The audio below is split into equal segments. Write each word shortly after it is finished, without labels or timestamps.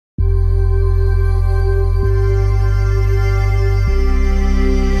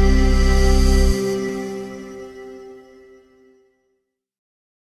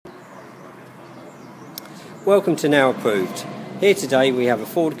Welcome to Now Approved. Here today we have a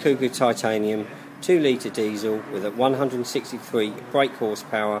Ford Kuga Titanium 2 litre diesel with a 163 brake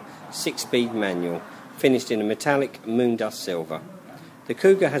horsepower 6-speed manual, finished in a metallic moondust silver. The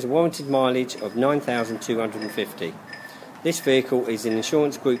Kuga has a warranted mileage of 9,250. This vehicle is in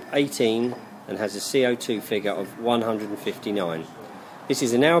insurance group 18 and has a CO2 figure of 159. This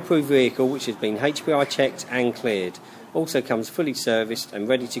is a Now Approved vehicle which has been HPI checked and cleared. Also comes fully serviced and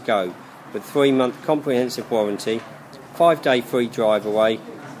ready to go with 3-month comprehensive warranty, 5-day free drive away,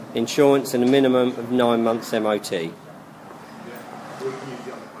 insurance and a minimum of 9 months MOT.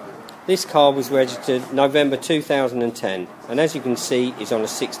 This car was registered November 2010 and as you can see is on a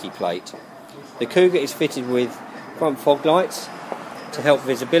 60 plate. The Kuga is fitted with front fog lights to help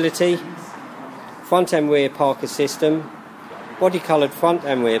visibility, front and rear parker system, body coloured front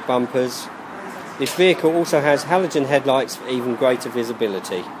and rear bumpers. This vehicle also has halogen headlights for even greater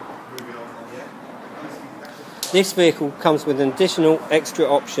visibility. This vehicle comes with an additional extra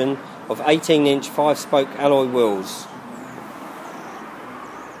option of 18-inch 5-spoke alloy wheels.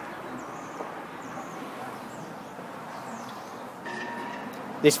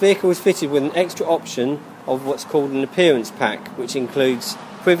 This vehicle is fitted with an extra option of what's called an appearance pack, which includes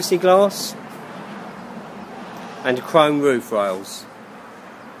privacy glass and chrome roof rails.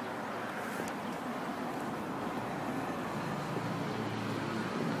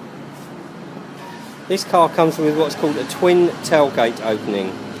 This car comes with what's called a twin tailgate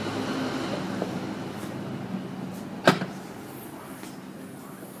opening.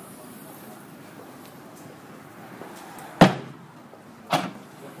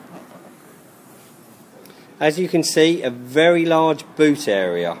 As you can see, a very large boot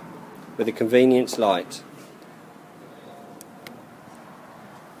area with a convenience light.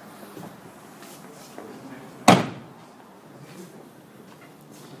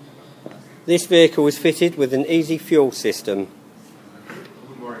 This vehicle is fitted with an easy fuel system,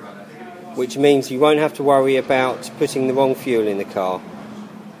 which means you won't have to worry about putting the wrong fuel in the car,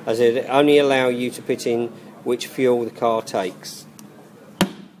 as it only allows you to put in which fuel the car takes.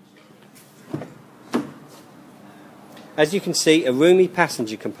 As you can see, a roomy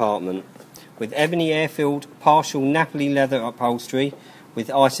passenger compartment with ebony air-filled partial Napoli leather upholstery with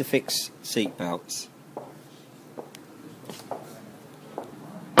Isofix seat belts.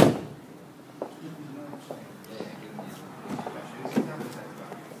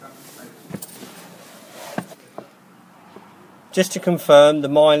 Just to confirm, the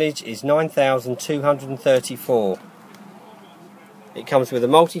mileage is 9,234. It comes with a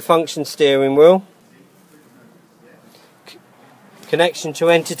multifunction steering wheel, connection to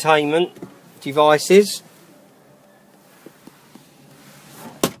entertainment devices,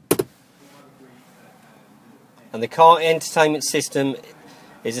 and the car entertainment system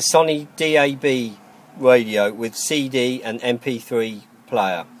is a Sony DAB radio with CD and MP3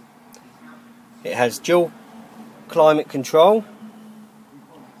 player. It has dual climate control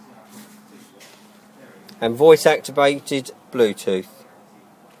and voice activated Bluetooth.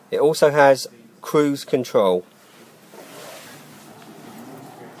 It also has cruise control.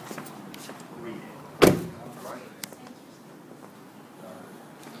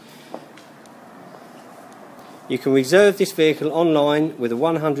 You can reserve this vehicle online with a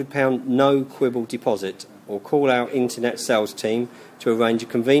 £100 no quibble deposit or call our internet sales team to arrange a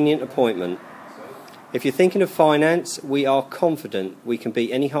convenient appointment. If you're thinking of finance, we are confident we can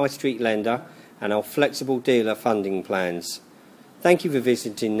beat any high street lender and our flexible dealer funding plans. Thank you for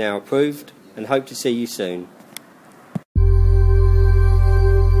visiting Now Approved and hope to see you soon.